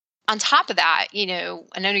on top of that, I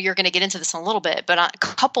know you're going to get into this in a little bit, but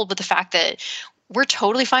coupled with the fact that we're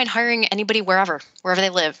totally fine hiring anybody wherever they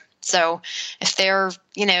live. So if they're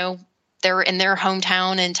in their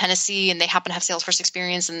hometown in Tennessee and they happen to have Salesforce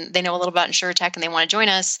experience and they know a little about InsurTech and they want to join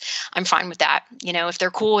us, I'm fine with that. If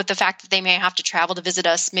they're cool with the fact that they may have to travel to visit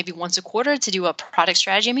us maybe once a quarter to do a product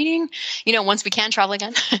strategy meeting, once we can travel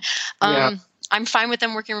again, I'm fine with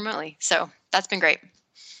them working remotely. So that's been great.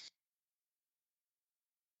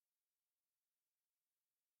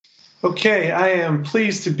 Okay, I am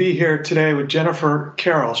pleased to be here today with Jennifer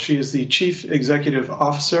Carroll. She is the Chief Executive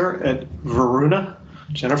Officer at Veruna.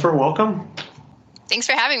 Jennifer, welcome. Thanks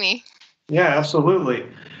for having me. Yeah, absolutely.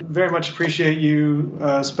 Very much appreciate you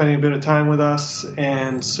spending a bit of time with us.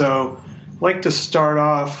 And so I'd like to start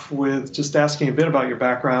off with just asking a bit about your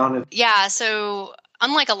background. Yeah, so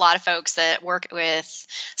unlike a lot of folks that work with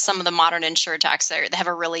some of the modern InsurTechs that have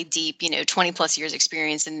a really deep, 20 plus years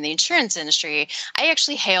experience in the insurance industry, I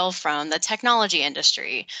actually hail from the technology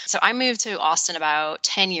industry. So I moved to Austin about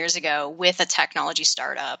 10 years ago with a technology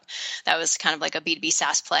startup that was kind of like a B2B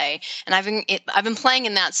SaaS play. And I've been playing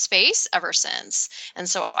in that space ever since. And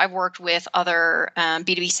so I've worked with other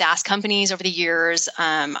B2B SaaS companies over the years.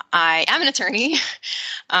 I am an attorney.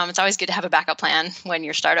 It's always good to have a backup plan when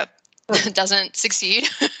your startup doesn't succeed.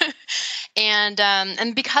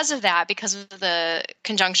 And because of that, because of the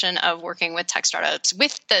conjunction of working with tech startups,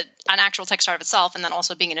 with an actual tech startup itself, and then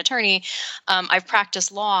also being an attorney, I've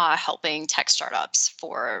practiced law helping tech startups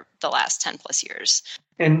for the last 10 plus years.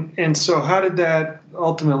 And so how did that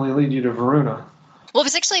ultimately lead you to Veruna? Well, I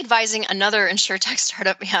was actually advising another InsurTech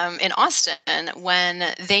startup in Austin when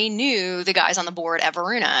they knew the guys on the board at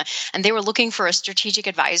Veruna, and they were looking for a strategic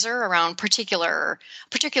advisor around particular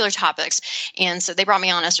topics. And so they brought me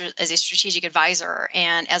on as a strategic advisor.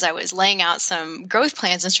 And as I was laying out some growth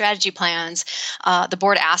plans and strategy plans, the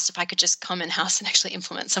board asked if I could just come in-house and actually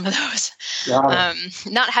implement some of those.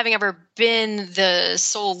 Not having ever been the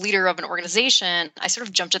sole leader of an organization, I sort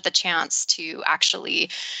of jumped at the chance to actually,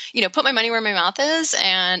 put my money where my mouth is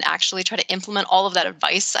and actually try to implement all of that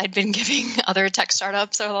advice I'd been giving other tech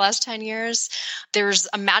startups over the last 10 years. There's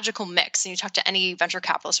a magical mix, and you talk to any venture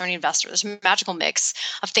capitalist or any investor, there's a magical mix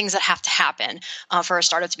of things that have to happen for a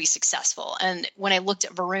startup to be successful. And when I looked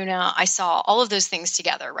at Veruna, I saw all of those things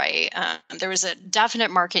together, right? There was a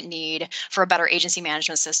definite market need for a better agency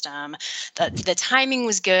management system. The timing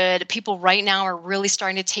was good. People right now are really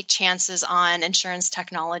starting to take chances on insurance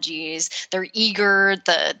technologies. They're eager.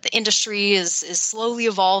 The industry is slowly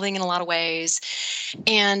evolving in a lot of ways.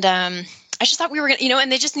 And I just thought we were going to,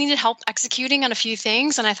 and they just needed help executing on a few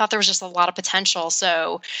things. And I thought there was just a lot of potential.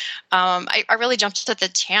 So I really jumped at the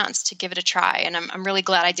chance to give it a try. And I'm really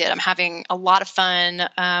glad I did. I'm having a lot of fun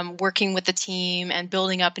working with the team and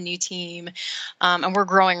building up a new team. And we're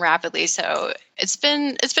growing rapidly. So it's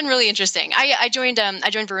been really interesting. I joined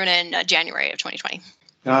Veruna in January of 2020.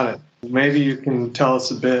 Got it. Maybe you can tell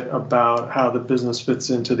us a bit about how the business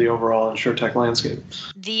fits into the overall InsurTech landscape.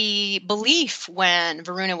 The belief when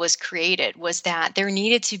Veruna was created was that there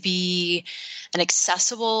needed to be an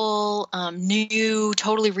accessible, new,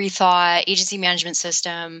 totally rethought agency management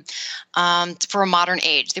system for a modern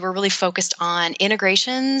age. They were really focused on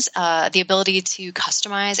integrations, the ability to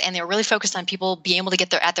customize, and they were really focused on people being able to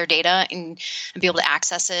get at their data and be able to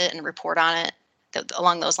access it and report on it.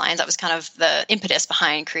 Along those lines, that was kind of the impetus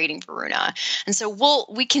behind creating Veruna. And so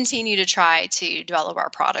we continue to try to develop our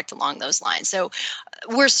product along those lines. So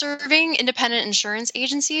we're serving independent insurance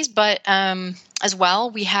agencies, but as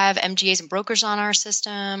well, we have MGAs and brokers on our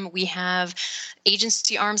system. We have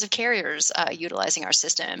agency arms of carriers utilizing our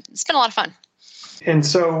system. It's been a lot of fun. And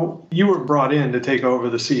so you were brought in to take over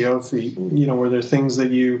the CEO seat. Were there things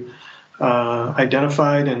that you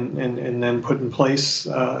identified and then put in place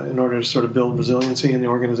in order to sort of build resiliency in the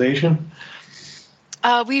organization?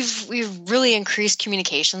 We've really increased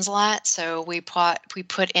communications a lot. So we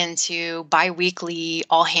put into biweekly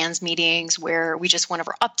all hands meetings where we just went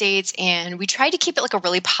over updates, and we tried to keep it like a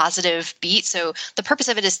really positive beat. So the purpose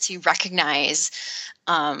of it is to recognize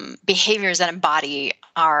behaviors that embody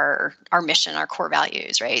our mission, our core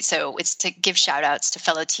values, right? So it's to give shout outs to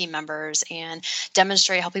fellow team members and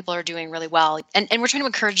demonstrate how people are doing really well. And we're trying to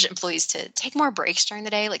encourage employees to take more breaks during the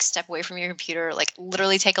day, like step away from your computer, like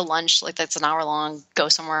literally take a lunch, like that's an hour long, go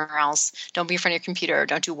somewhere else. Don't be in front of your computer.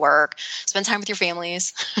 Don't do work. Spend time with your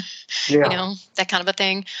families, that kind of a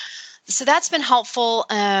thing. So that's been helpful.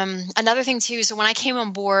 Another thing too, so when I came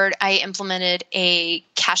on board, I implemented a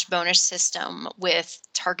cash bonus system with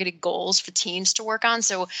targeted goals for teams to work on.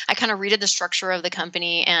 So I kind of redid the structure of the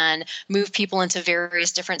company and moved people into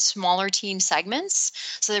various different smaller team segments.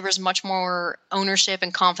 So there was much more ownership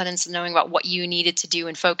and confidence in knowing about what you needed to do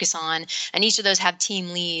and focus on. And each of those have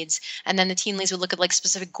team leads. And then the team leads would look at like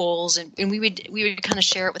specific goals, and we would kind of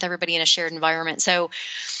share it with everybody in a shared environment. So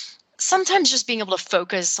sometimes just being able to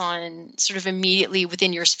focus on sort of immediately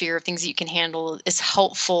within your sphere of things that you can handle is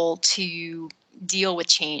helpful to deal with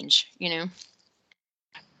change, you know?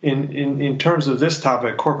 In terms of this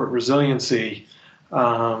topic, corporate resiliency,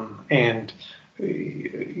 and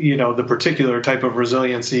the particular type of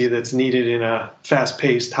resiliency that's needed in a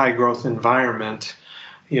fast-paced, high-growth environment,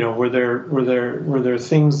 were there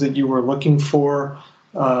things that you were looking for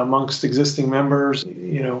amongst existing members?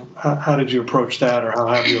 How did you approach that, or how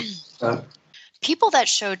have you approached that? People that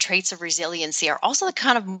show traits of resiliency are also the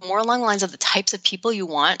kind of more along the lines of the types of people you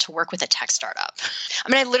want to work with a tech startup. I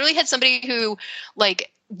mean, I literally had somebody who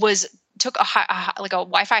took a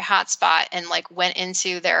Wi-Fi hotspot and went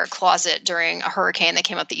into their closet during a hurricane that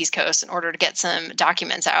came up the East Coast in order to get some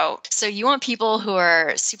documents out. So you want people who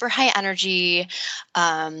are super high energy,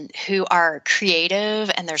 who are creative,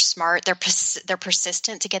 and they're smart. They're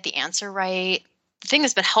persistent to get the answer right. The thing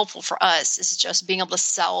that's been helpful for us is just being able to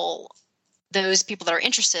sell those people that are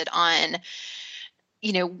interested on,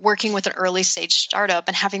 working with an early stage startup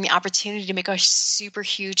and having the opportunity to make a super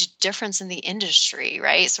huge difference in the industry,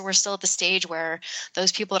 right? So we're still at the stage where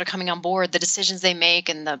those people that are coming on board, the decisions they make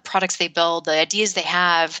and the products they build, the ideas they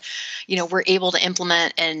have, we're able to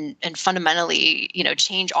implement and fundamentally,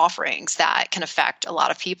 change offerings that can affect a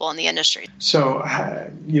lot of people in the industry. So,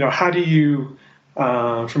 how do you,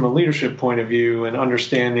 from a leadership point of view and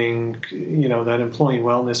understanding, that employee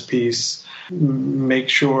wellness piece, make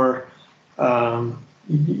sure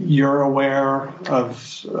you're aware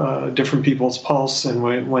of different people's pulse and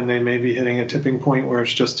when they may be hitting a tipping point where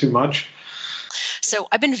it's just too much? So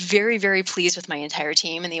I've been very, very pleased with my entire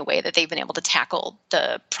team and the way that they've been able to tackle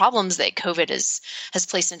the problems that COVID has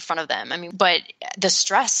placed in front of them. I mean, but the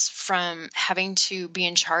stress from having to be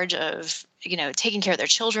in charge of, taking care of their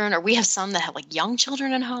children, or we have some that have young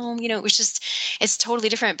children at home, it's totally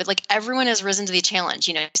different. But everyone has risen to the challenge.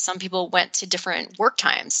 Some people went to different work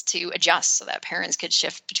times to adjust so that parents could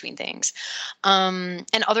shift between things.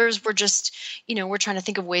 And others were just, we're trying to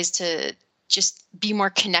think of ways to just be more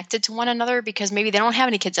connected to one another, because maybe they don't have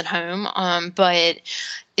any kids at home, but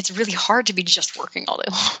it's really hard to be just working all day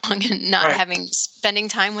long and not spending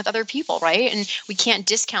time with other people, right? And we can't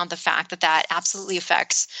discount the fact that absolutely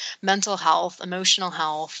affects mental health, emotional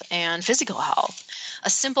health, and physical health. A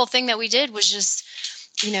simple thing that we did was just,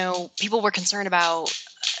 people were concerned about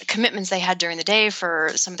commitments they had during the day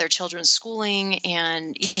for some of their children's schooling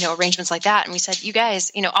and, arrangements like that. And we said, you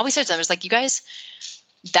guys, all we said to them was you guys,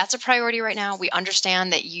 that's a priority right now. We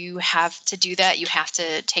understand that you have to do that. You have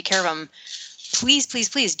to take care of them. Please, please,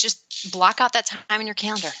 please just block out that time in your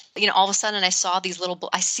calendar. All of a sudden I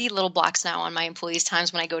see little blocks now on my employees'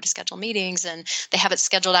 times when I go to schedule meetings, and they have it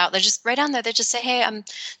scheduled out. They're just right on there. They just say, hey, I'm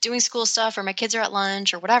doing school stuff, or my kids are at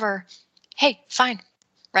lunch or whatever. Hey, fine.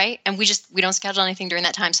 Right. And we don't schedule anything during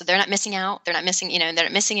that time. So they're not missing out. They're not missing, they're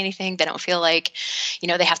not missing anything. They don't feel like,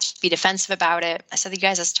 they have to be defensive about it. I said, you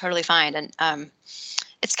guys, that's totally fine. And,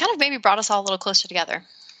 it's kind of maybe brought us all a little closer together.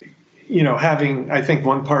 I think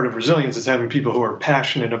one part of resilience is having people who are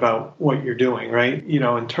passionate about what you're doing, right?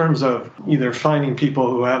 In terms of either finding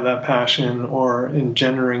people who have that passion or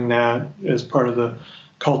engendering that as part of the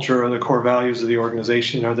culture or the core values of the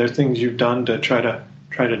organization. Are there things you've done to try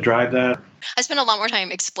to drive that? I spend a lot more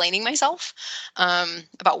time explaining myself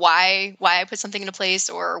about why I put something into place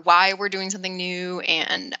or why we're doing something new,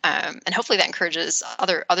 and hopefully that encourages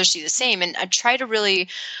others to do the same. And I try to really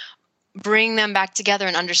bring them back together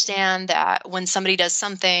and understand that when somebody does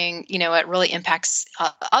something, it really impacts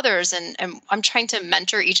others. And I'm trying to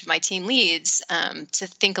mentor each of my team leads to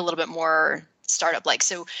think a little bit more startup like.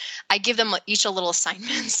 So I give them each a little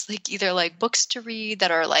assignments, either books to read that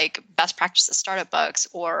are best practices startup books,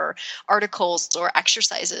 or articles or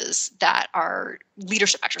exercises that are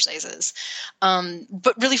leadership exercises,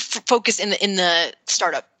 but really focus in the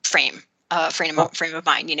startup frame of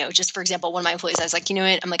mind. Just for example, one of my employees, I was like,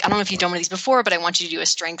 I don't know if you've done one of these before, but I want you to do a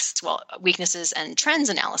strengths, weaknesses, and trends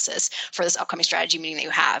analysis for this upcoming strategy meeting that you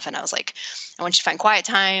have. And I was like, I want you to find quiet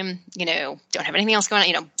time, don't have anything else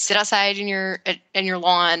going on, sit outside in your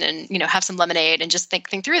lawn and, have some lemonade and just think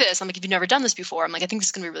through this. I'm like, if you've never done this before, I'm like, I think this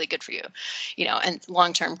is going to be really good for you, and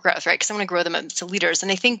long-term growth, right? Because I want to grow them to leaders.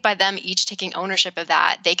 And I think by them each taking ownership of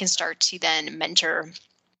that, they can start to then mentor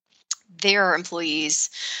their employees,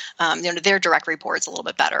 their direct reports a little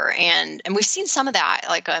bit better. And we've seen some of that.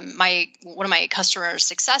 Like one of my customer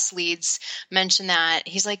success leads mentioned that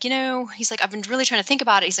he's like, I've been really trying to think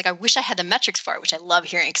about it. He's like, I wish I had the metrics part, which I love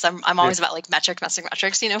hearing because I'm always about like metrics,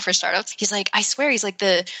 for startups. He's like, I swear, he's like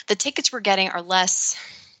the tickets we're getting are less.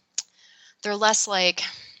 They're less like,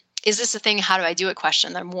 is this a thing? How do I do it?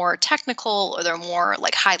 Question. They're more technical or they're more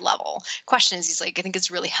like high level questions. He's like, I think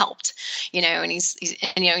it's really helped, and he's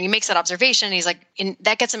and, he makes that observation. And he's like, and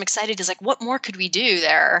that gets him excited. He's like, what more could we do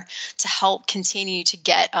there to help continue to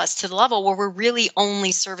get us to the level where we're really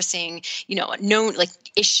only servicing, known like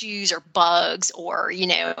issues or bugs, or,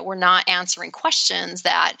 we're not answering questions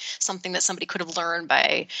that somebody could have learned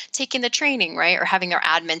by taking the training, right? Or having their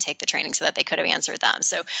admin take the training so that they could have answered them.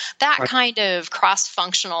 So that kind of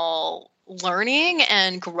cross-functional learning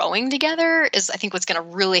and growing together is, I think, what's going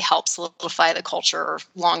to really help solidify the culture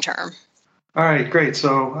long term. All right, great.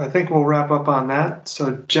 So I think we'll wrap up on that.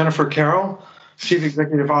 So Jennifer Carroll, Chief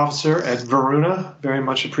Executive Officer at Veruna, very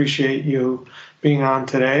much appreciate you being on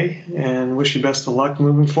today and wish you best of luck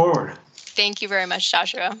moving forward. Thank you very much,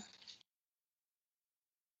 Joshua.